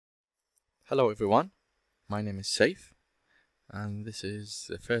Hello everyone, my name is Saif, and this is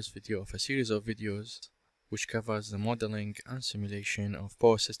the first video of a series of videos which covers the modeling and simulation of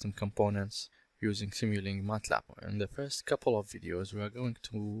power system components using Simulink MATLAB. In the first couple of videos we are going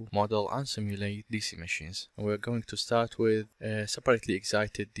to model and simulate DC machines, and we are going to start with separately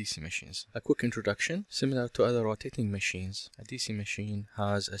excited DC machines. A quick introduction: similar to other rotating machines, a DC machine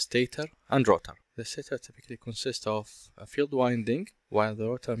has a stator and rotor. The stator typically consists of a field winding, while the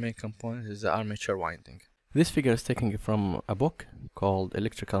rotor main component is the armature winding. This figure is taken from a book called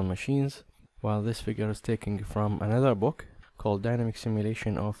Electrical Machines, while this figure is taken from another book called Dynamic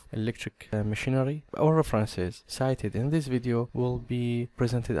Simulation of Electric Machinery. All references cited in this video will be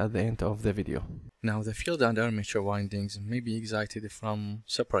presented at the end of the video. Now, the field and armature windings may be excited from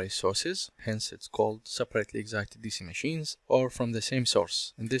separate sources, hence it's called separately excited DC machines, or from the same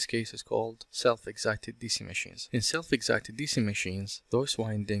source. In this case, it's called self-excited DC machines. In self-excited DC machines, those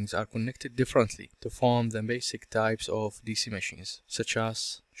windings are connected differently to form the basic types of DC machines, such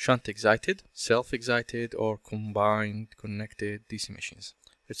as shunt-excited, self-excited, or combined connected DC machines.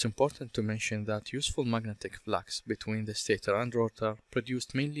 It's important to mention that useful magnetic flux between the stator and rotor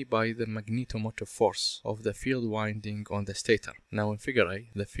produced mainly by the magnetomotive force of the field winding on the stator. Now in figure A,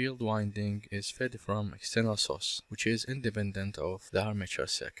 the field winding is fed from external source, which is independent of the armature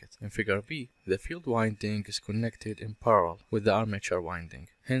circuit. In figure B, the field winding is connected in parallel with the armature winding.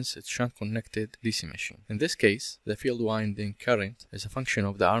 Hence, it's shunt-connected DC machine. In this case, the field winding current is a function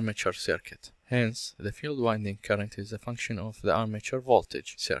of the armature circuit. Hence, the field winding current is a function of the armature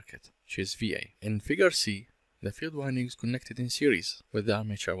voltage circuit, which is VA. In figure C, the field winding is connected in series with the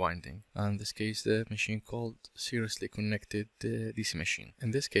armature winding, and in this case the machine called seriously connected DC machine.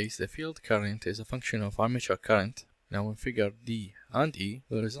 In this case, the field current is a function of armature current. Now in figure D and E,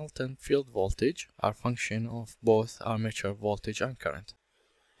 the resultant field voltage are function of both armature voltage and current.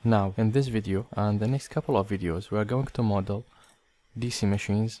 Now, in this video and the next couple of videos, we are going to model DC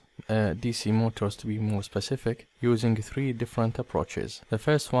machines, DC motors to be more specific, using three different approaches. The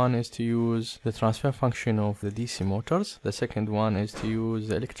first one is to use the transfer function of the DC motors. The second one is to use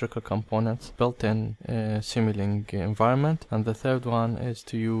the electrical components built in Simulink environment. And the third one is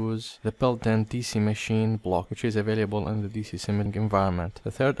to use the built-in DC machine block, which is available in the DC Simulink environment.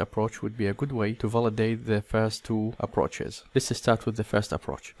 The third approach would be a good way to validate the first two approaches. Let's start with the first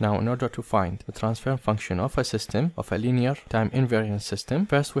approach. Now, in order to find the transfer function of a system, of a linear time invariant system,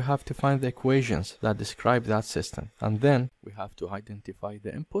 first we have to find the equations that describe that system, and then we have to identify the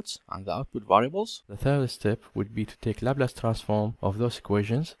inputs and the output variables. The third step would be to take Laplace transform of those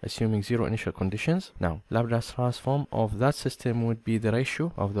equations, assuming zero initial conditions. Now, Laplace transform of that system would be the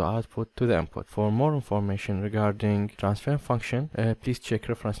ratio of the output to the input. For more information regarding transfer function, please check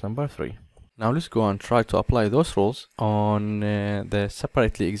reference number 3. Now let's go and try to apply those rules on the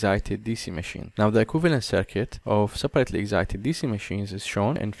separately excited DC machine. Now the equivalent circuit of separately excited DC machines is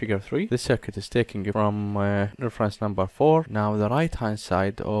shown in figure 3. This circuit is taken from reference number 4. Now the right hand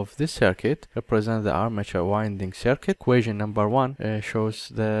side of this circuit represents the armature winding circuit. Equation number 1 shows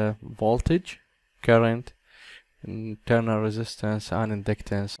the voltage, current, internal resistance and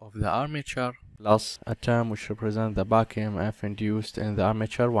inductance of the armature, plus a term which represents the back EMF induced in the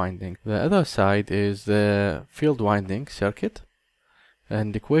armature winding. The other side is the field winding circuit,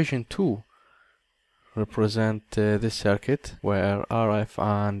 and equation 2 represent this circuit, where RF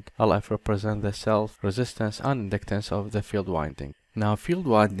and LF represent the self resistance and inductance of the field winding. Now, field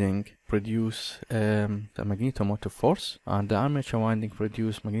winding produce the magnetomotive force, and the armature winding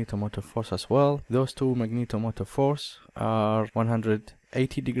produce magnetomotive force as well. Those two magnetomotive force are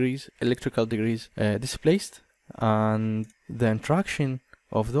 180 degrees electrical degrees displaced, and the interaction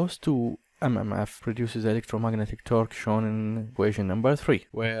of those two MMF produces electromagnetic torque, shown in equation number 3,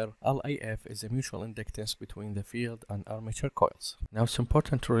 where LAF is the mutual inductance between the field and armature coils. Now it's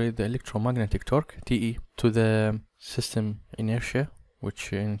important to relate the electromagnetic torque, TE, to the system inertia,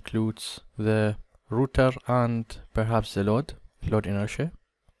 which includes the rotor and perhaps the load inertia,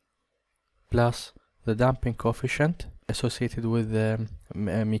 plus the damping coefficient associated with the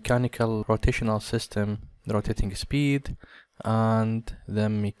mechanical rotational system rotating speed and the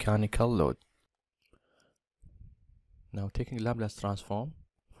mechanical load. Now, taking Laplace transform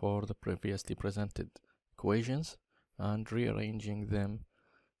for the previously presented equations and rearranging them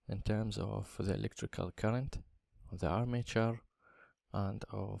in terms of the electrical current of the armature and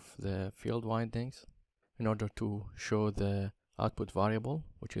of the field windings, in order to show the output variable,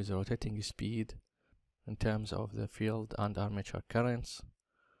 which is the rotating speed, in terms of the field and armature currents,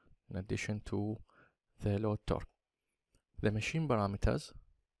 in addition to the load torque. The machine parameters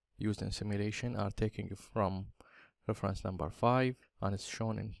used in simulation are taken from reference number 5, and it's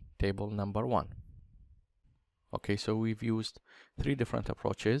shown in table number 1. Okay, so we've used 3 different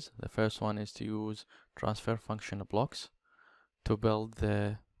approaches. The first one is to use transfer function blocks to build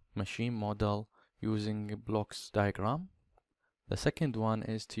the machine model using blocks diagram. The second one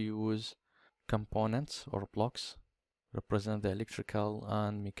is to use components or blocks represent the electrical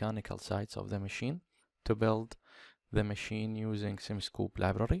and mechanical sides of the machine to build the machine using Simscape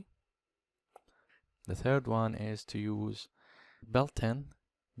library. The third one is to use built-in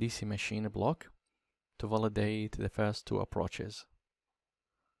DC machine block to validate the first 2 approaches.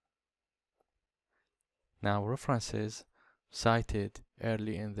 Now, references cited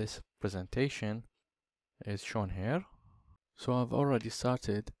early in this presentation is shown here. So I've already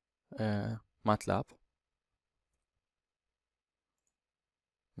started MATLAB.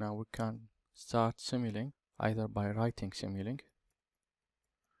 Now we can start Simulink either by writing Simulink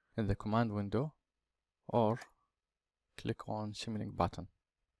in the command window or click on Simulink button.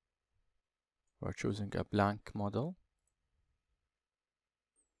 We're choosing a blank model.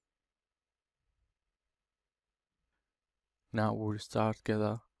 Now we'll start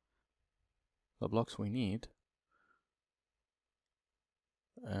gather the blocks we need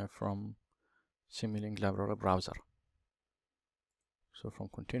from Simulink library browser. So from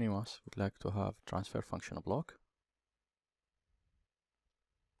continuous, we'd like to have transfer function block.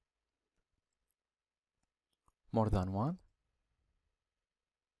 More than one.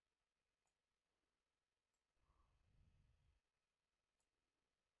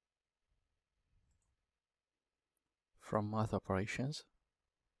 From math operations.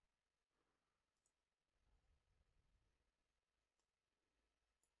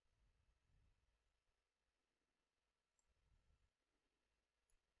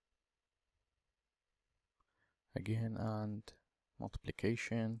 Again, and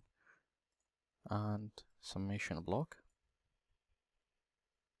multiplication and summation block.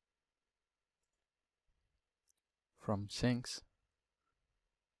 From sinks,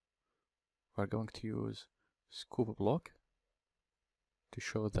 we're going to use scoop block to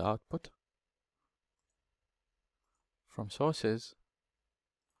show the output. From sources,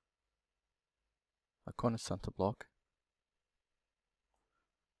 a constant block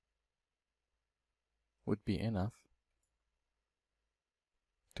would be enough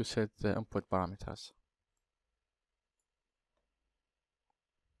to set the input parameters.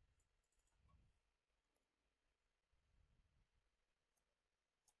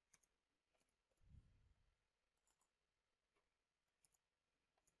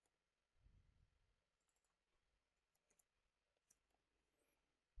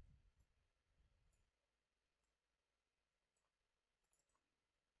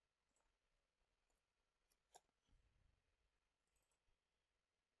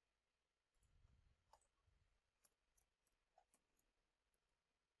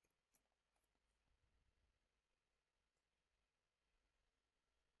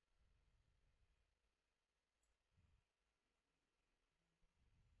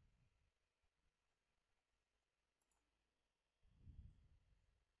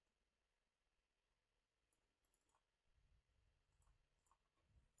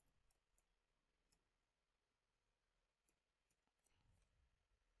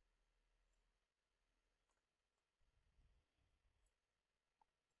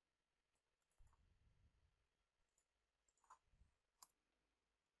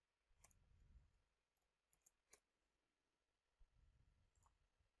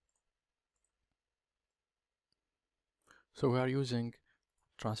 So we are using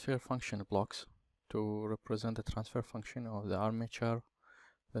transfer function blocks to represent the transfer function of the armature,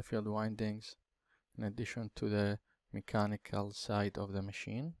 the field windings, in addition to the mechanical side of the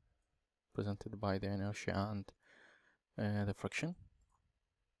machine, presented by the inertia and the friction.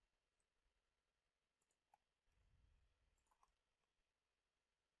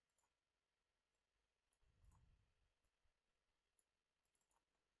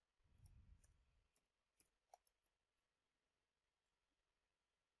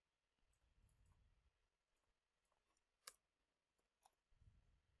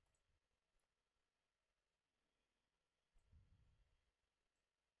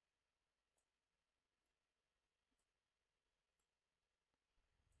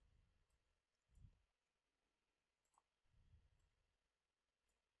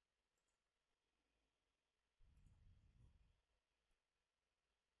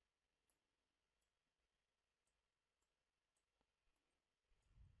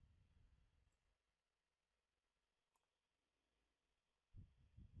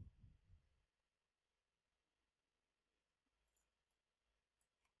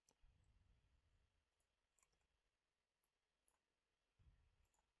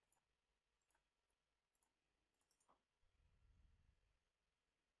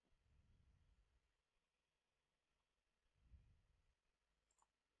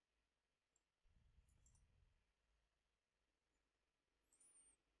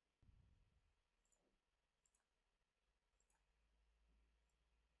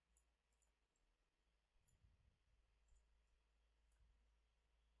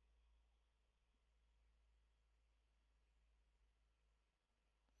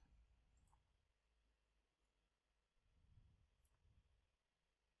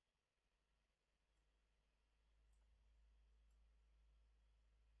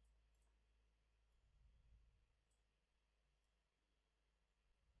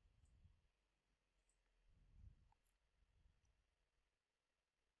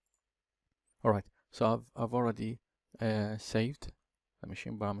 Alright, so I've already saved the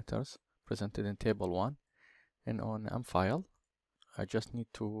machine parameters presented in table 1 and on M file. I just need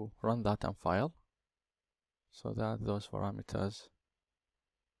to run that M file so that those parameters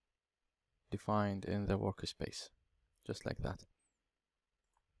defined in the workspace, just like that.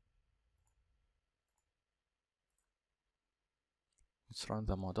 Let's run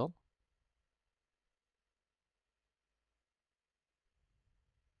the model.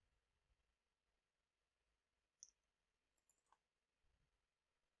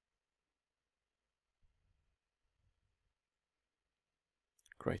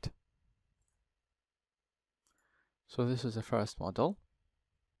 Great. So this is the first model.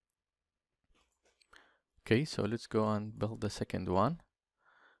 Okay, so let's go and build the second one.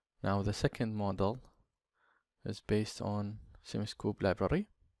 Now the second model is based on Simscape library.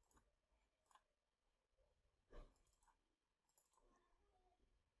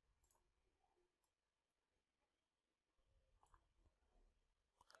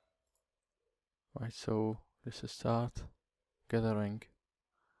 Right, so let's start gathering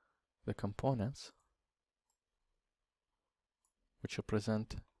the components which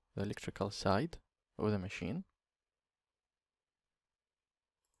represent the electrical side of the machine.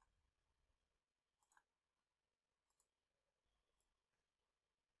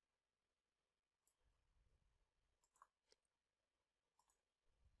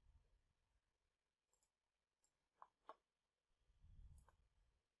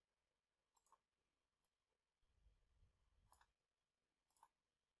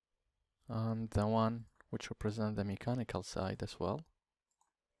 And the one which represents the mechanical side as well.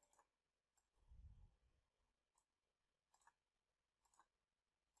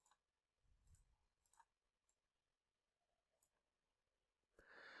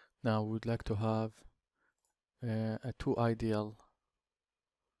 Now we would like to have two ideal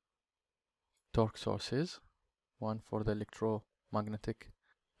torque sources, one for the electromagnetic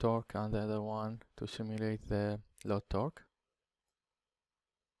torque and the other one to simulate the load torque.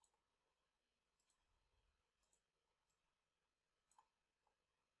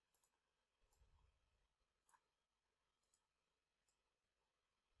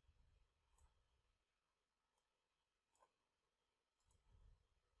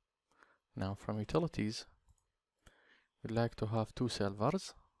 Now from utilities, we'd like to have two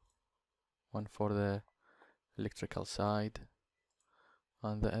solvers, one for the electrical side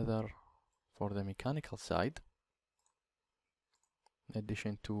and the other for the mechanical side, in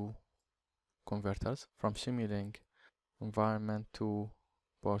addition to converters from Simulink environment to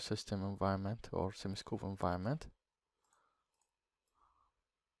power system environment or Simscape environment,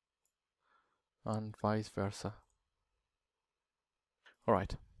 and vice versa.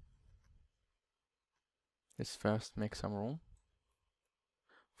 Alright, let's first make some room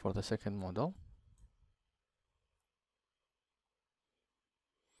for the second model.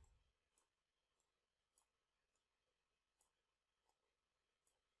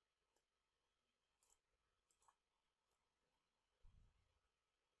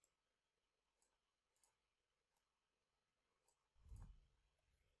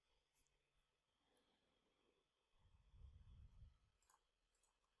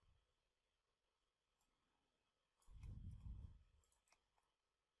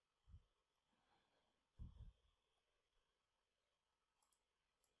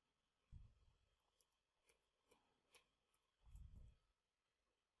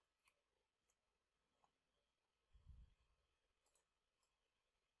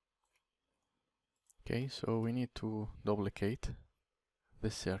 Okay, so we need to duplicate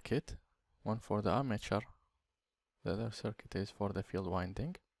this circuit, one for the armature, the other circuit is for the field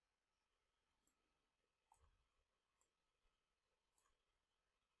winding.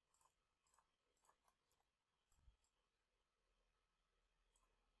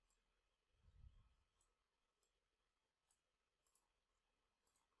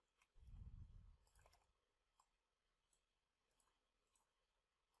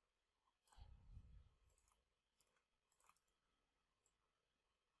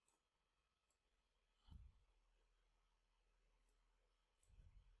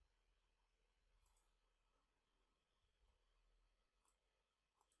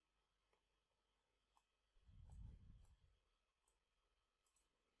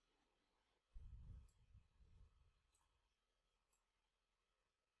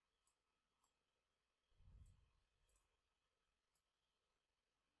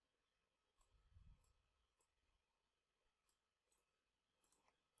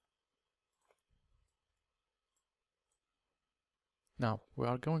 Now we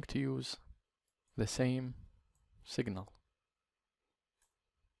are going to use the same signal.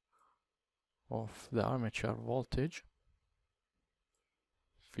 of the armature voltage,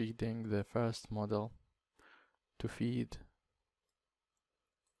 feeding the first model to feed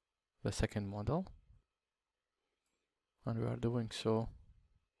the second model, and we are doing so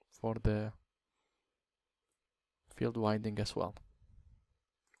for the field winding as well.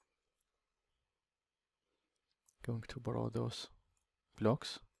 Going to borrow those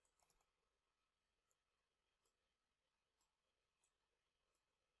blocks.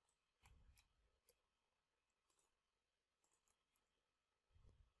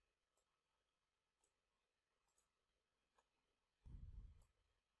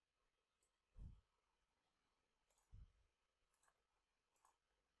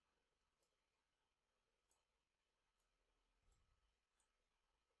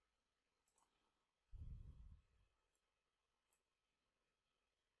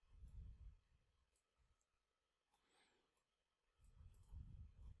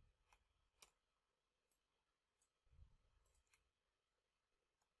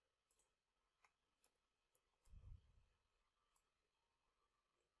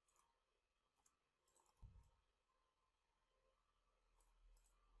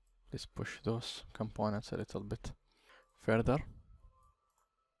 Let's push those components a little bit further.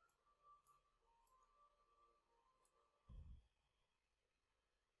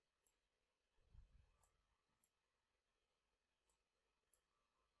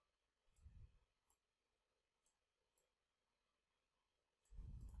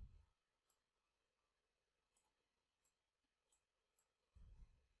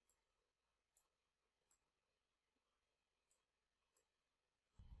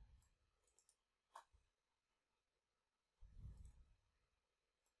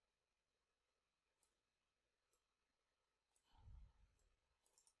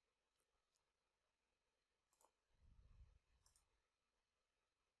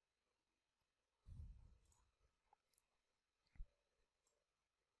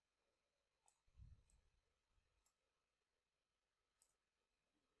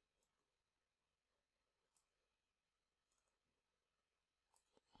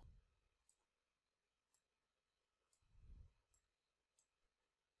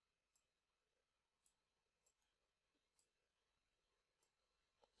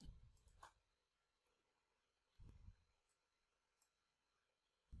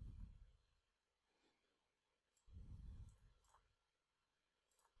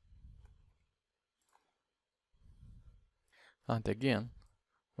 And again,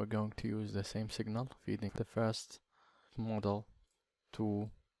 we're going to use the same signal, feeding the first model to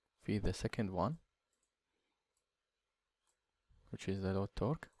feed the second one, which is the load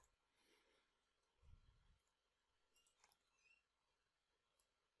torque.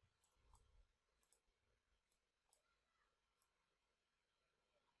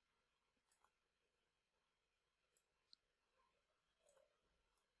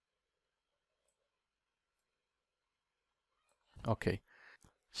 Okay,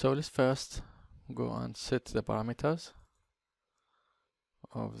 so let's first go and set the parameters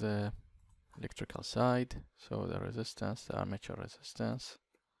of the electrical side. So the resistance, the armature resistance,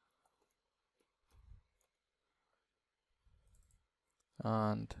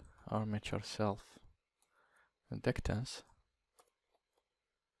 and armature self inductance.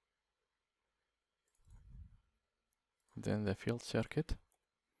 Then the field circuit,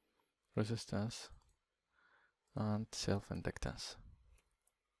 resistance, and self inductance.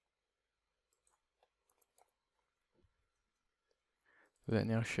 The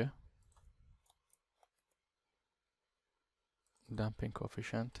inertia, damping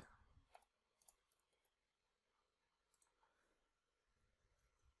coefficient,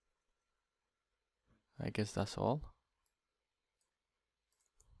 I guess that's all.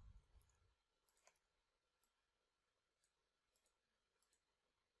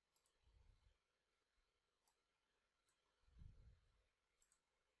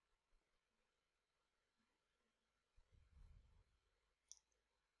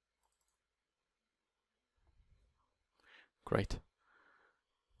 Great.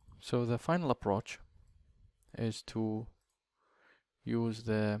 So the final approach is to use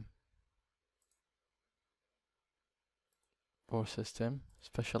the power system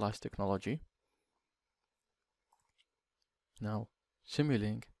specialized technology. Now,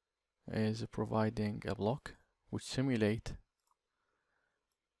 Simulink is providing a block which simulate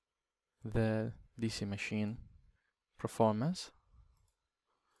the DC machine performance.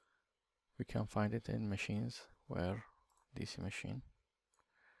 We can find it in machines where DC machine.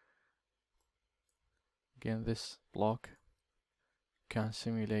 Again, this block can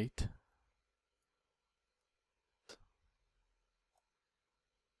simulate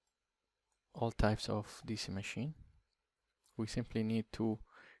all types of DC machine. We simply need to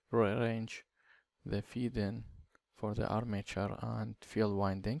rearrange the feed-in for the armature and field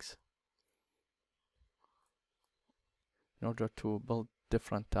windings in order to build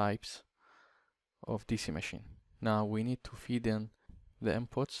different types of DC machine. Now we need to feed in the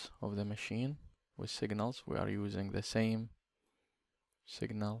inputs of the machine with signals. We are using the same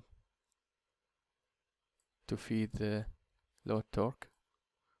signal to feed the load torque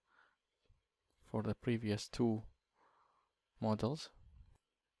for the previous two models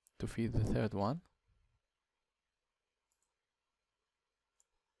to feed the third one.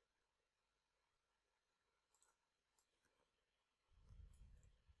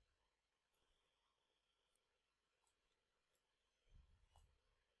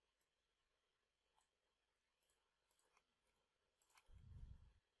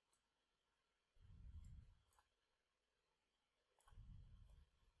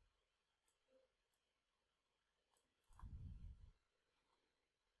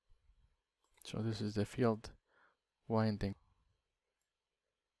 So this is the field winding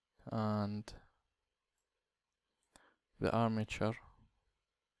and the armature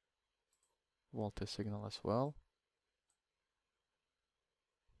voltage signal as well.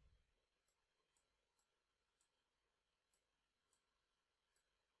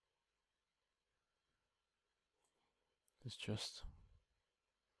 It's just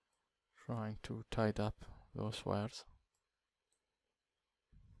trying to tie up those wires.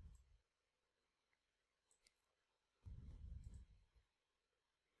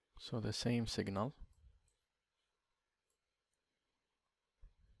 So the same signal,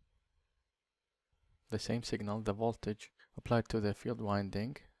 the voltage applied to the field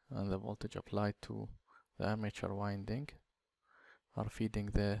winding and the voltage applied to the armature winding are feeding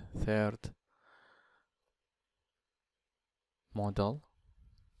the third model,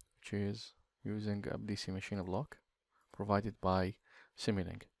 which is using a DC machine block provided by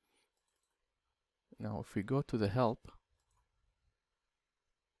Simulink. Now if we go to the help,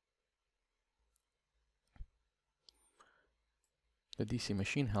 the DC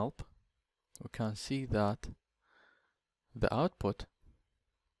machine help, we can see that the output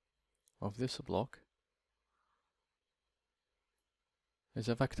of this block is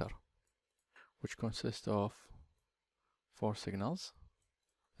a vector which consists of 4 signals.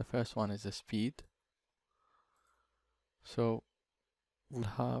 The first one is the speed, so we'll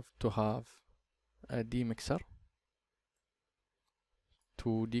have to have a demixer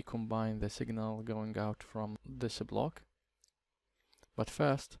to decombine the signal going out from this block. But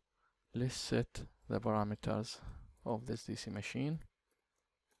first, let's set the parameters of this DC machine.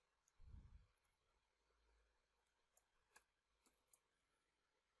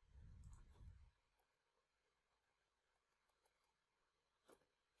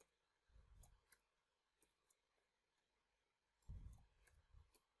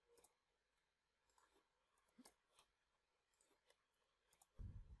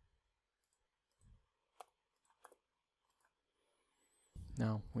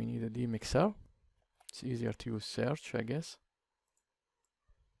 Now we need a demixer. It's easier to use search, I guess.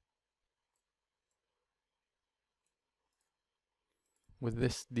 With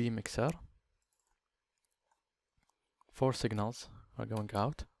this demixer, 4 signals are going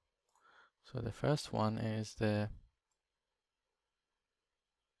out. So the first one is the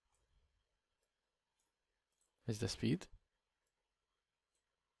speed.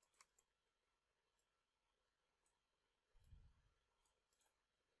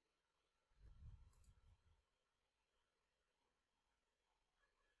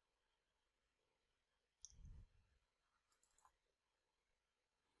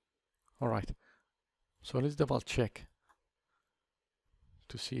 Alright, so let's double check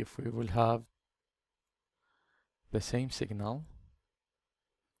to see if we will have the same signal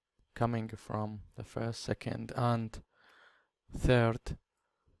coming from the first, second and third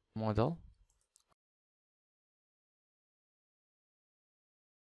model.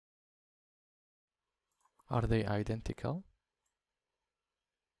 Are they identical?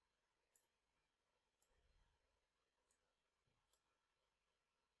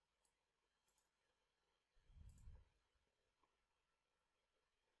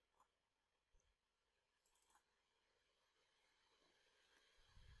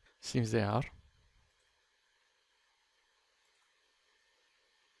 Seems they are.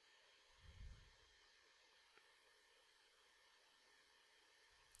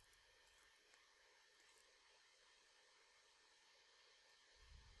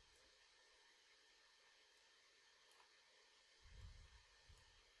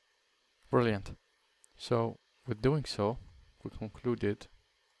 Brilliant. So with doing so, we concluded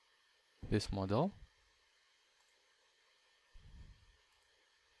this model.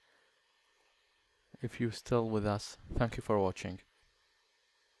 If you're still with us, thank you for watching.